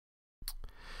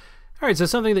All right, so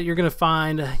something that you're going to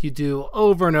find you do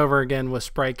over and over again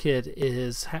with SpriteKit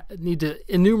is need to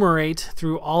enumerate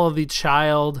through all of the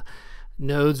child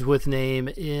nodes with name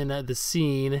in the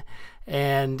scene,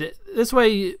 and this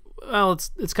way, well,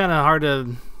 it's kind of hard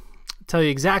to tell you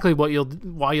exactly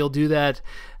why you'll do that,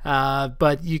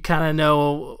 but you kind of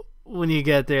know when you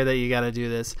get there that you got to do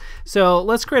this. So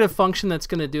let's create a function that's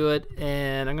going to do it,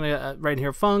 and I'm going to write in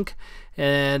here func,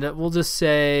 and we'll just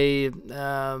say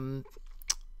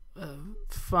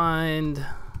find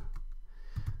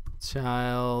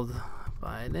child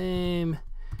by name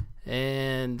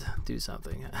and do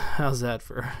something. How's that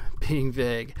for being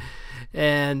vague?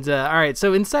 And all right,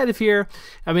 so inside of here,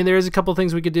 I mean, there is a couple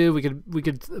things we could do. We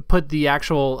could put the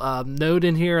actual node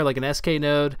in here, like an SK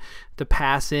node, to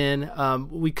pass in.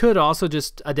 We could also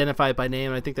just identify it by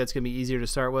name. I think that's going to be easier to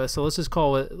start with. So let's just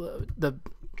call it the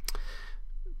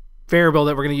variable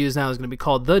that we're going to use now is going to be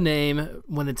called the name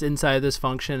when it's inside of this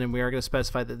function, and we are going to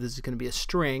specify that this is going to be a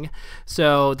string.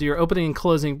 So do your opening and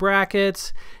closing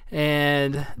brackets,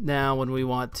 and now when we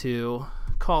want to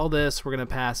call this, we're going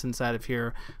to pass inside of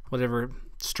here whatever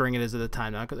string it is at the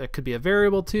time. Now that could be a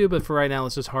variable too, but for right now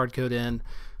let's just hard code in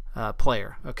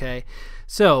player. Okay,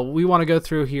 so we want to go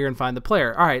through here and find the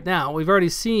player. All right, now we've already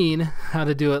seen how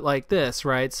to do it like this,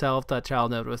 right?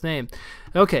 Self.childNode with name.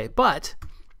 Okay, but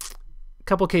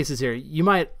couple cases here. You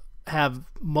might have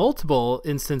multiple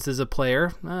instances of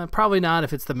player, probably not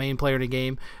if it's the main player in a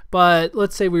game, but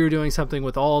let's say we were doing something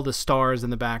with all the stars in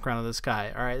the background of the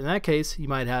sky. All right, in that case you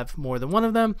might have more than one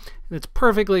of them, and it's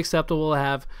perfectly acceptable to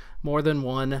have more than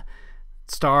one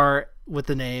star with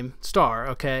the name star.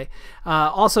 Okay,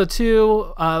 also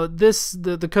too,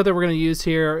 the code that we're going to use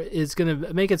here is going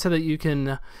to make it so that you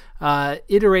can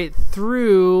iterate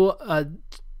through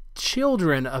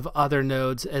children of other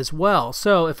nodes as well.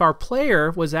 So if our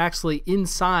player was actually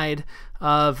inside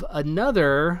of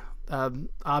another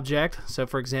object, so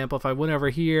for example, if I went over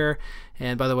here,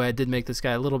 and by the way, I did make this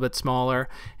guy a little bit smaller,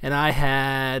 and I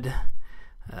had,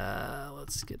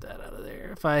 let's get that out of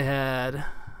there. If I had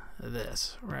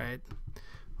this, right,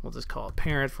 we'll just call it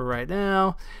parent for right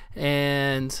now,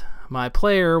 and my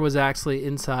player was actually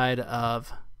inside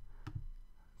of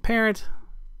parent,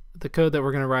 the code that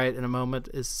we're going to write in a moment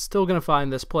is still going to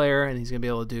find this player, and he's going to be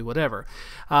able to do whatever.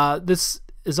 This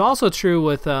is also true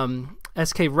with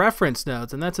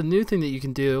SKReferenceNodes, and that's a new thing that you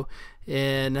can do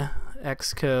in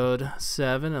Xcode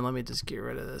 7. And let me just get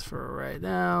rid of this for right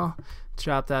now.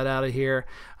 Chop that out of here.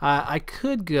 I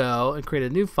could go and create a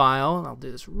new file, and I'll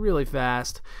do this really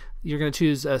fast. You're going to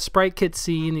choose a SpriteKit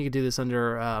scene. You can do this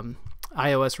under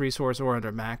iOS resource or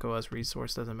under Mac OS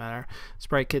resource, doesn't matter.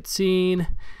 SpriteKit scene,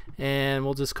 and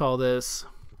we'll just call this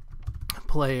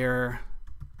player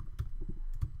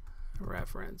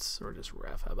reference, or just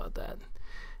ref. How about that?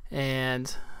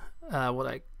 And what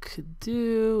I could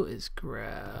do is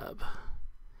grab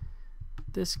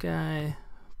this guy,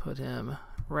 put him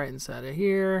right inside of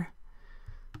here.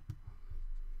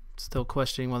 Still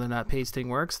questioning whether or not pasting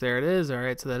works. There it is. All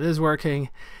right, so that is working,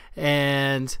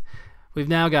 and we've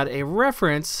now got a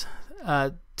reference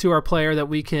to our player that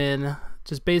we can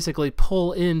just basically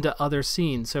pull into other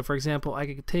scenes. So for example, I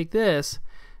could take this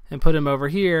and put him over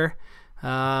here.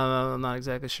 I'm not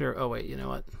exactly sure. Oh wait, you know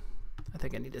what? I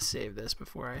think I need to save this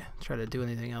before I try to do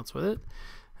anything else with it.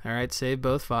 All right, save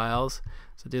both files.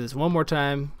 So do this one more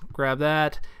time, grab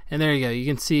that, and there you go. You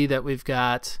can see that we've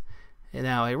got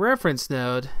now a reference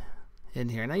node in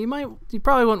here. Now you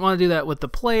probably wouldn't want to do that with the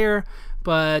player,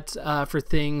 but for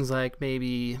things like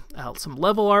maybe some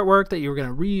level artwork that you're going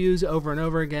to reuse over and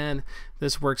over again,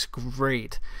 this works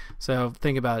great. So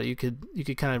think about it. You could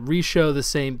kind of reshow the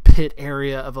same pit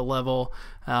area of a level,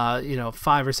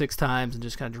 5 or 6 times, and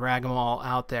just kind of drag them all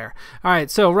out there. All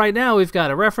right. So right now we've got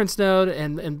a reference node,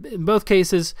 and in both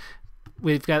cases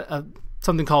we've got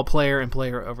something called player and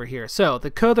player over here. So the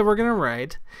code that we're going to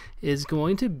write is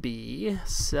going to be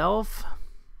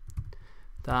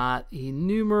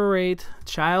self.enumerate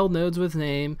child nodes with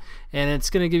name, and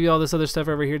it's going to give you all this other stuff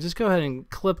over here. Just go ahead and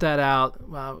clip that out.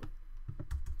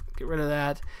 Get rid of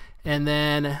that, and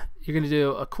then you're going to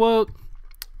do a quote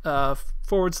 /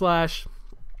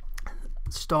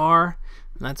 star.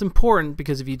 And that's important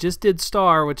because if you just did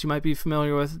star, which you might be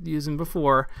familiar with using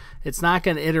before, it's not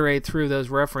going to iterate through those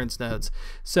reference nodes.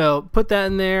 So put that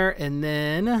in there, and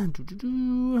then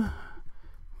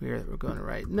we're going to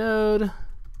write node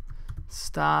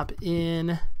stop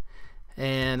in,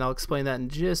 and I'll explain that in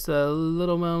just a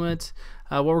little moment.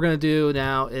 What we're going to do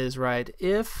now is write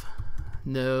if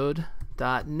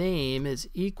node.name is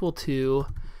equal to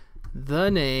the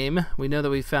name. We know that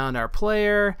we found our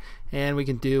player, and we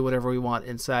can do whatever we want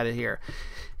inside of here.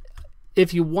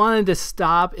 if you wanted to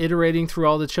stop iterating through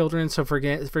all the children, so for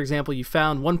example, you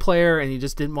found one player and you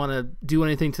just didn't want to do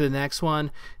anything to the next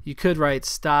one, you could write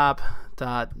stop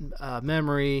dot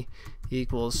memory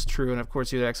equals true, and of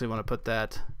course you'd actually want to put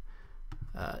that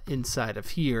inside of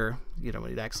here, you know,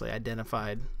 when you'd actually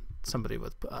identified somebody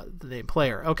with the name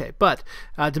player. Okay, but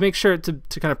to make sure to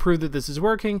kind of prove that this is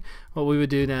working, what we would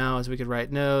do now is we could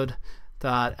write node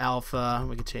dot alpha.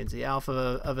 We could change the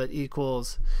alpha of it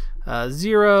equals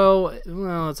 0.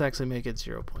 Well, let's actually make it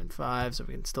 0.5 so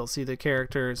we can still see the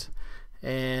characters.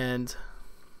 And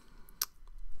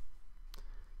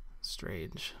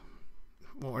strange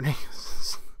warning.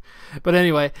 But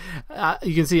anyway,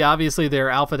 you can see obviously they're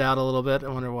alphaed out a little bit. I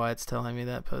wonder why it's telling me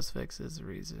that postfix is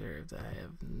reserved. I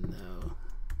have no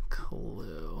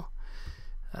clue.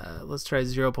 Let's try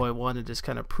 0.1 to just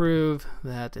kind of prove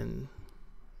that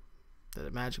did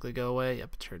it magically go away?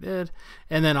 Yep, it sure did.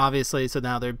 And then obviously, so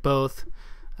now they're both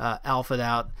alphaed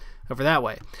out over that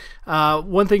way.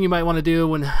 One thing you might want to do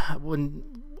when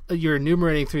you're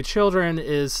enumerating through children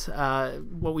is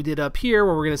what we did up here,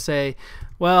 where we're going to say,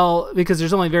 well, because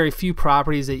there's only very few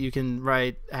properties that you can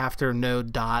write after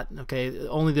node dot, okay,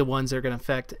 only the ones that are going to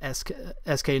affect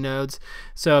SK nodes.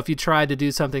 So if you try to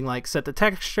do something like set the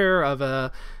texture of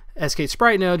a SK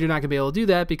sprite node, you're not going to be able to do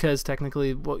that because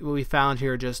technically what we found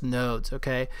here are just nodes,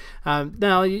 okay?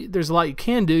 Now, there's a lot you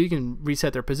can do. You can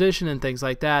reset their position and things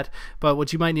like that, but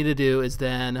what you might need to do is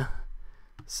then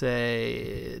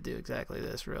say, do exactly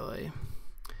this really.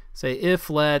 Say if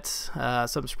let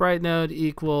some sprite node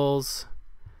equals,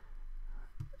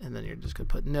 and then you're just going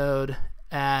to put node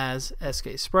as SK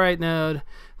sprite node.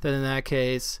 Then in that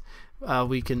case,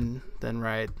 we can then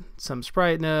write some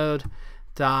sprite node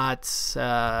dot,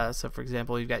 so for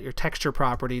example, you've got your texture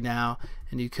property now,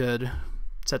 and you could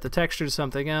set the texture to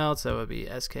something else. So it would be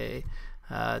SK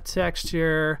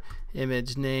texture,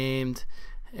 image named,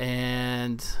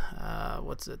 and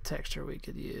what's the texture we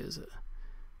could use?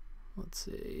 Let's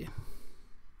see.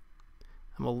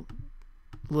 I'm a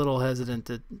little hesitant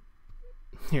to,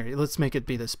 here, let's make it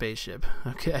be the spaceship.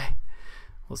 Okay.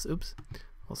 Oops.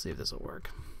 We'll see if this will work.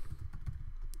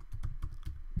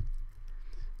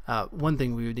 One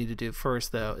thing we would need to do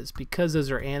first, though, is because those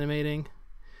are animating,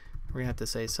 we're going to have to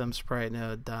say some sprite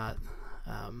node dot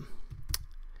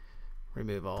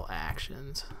remove all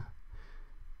actions.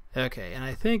 Okay, and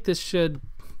I think this should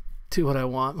do what I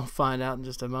want. We'll find out in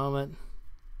just a moment.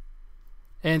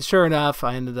 And sure enough,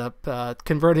 I ended up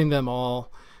converting them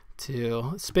all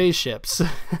to spaceships.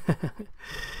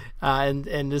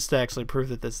 And just to actually prove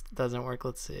that this doesn't work,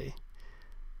 let's see.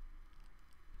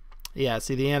 Yeah,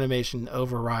 see, the animation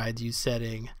overrides you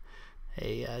setting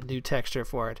a new texture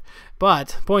for it.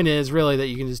 But point is really that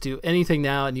you can just do anything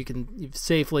now, and you've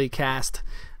safely cast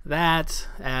that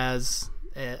as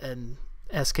an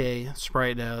SK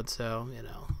sprite node. So, you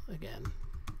know, again,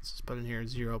 let's just put in here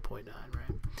 0.9,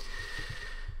 right?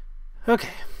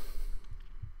 Okay.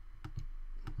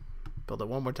 Build it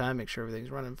one more time, make sure everything's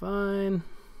running fine.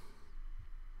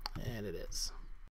 And it is.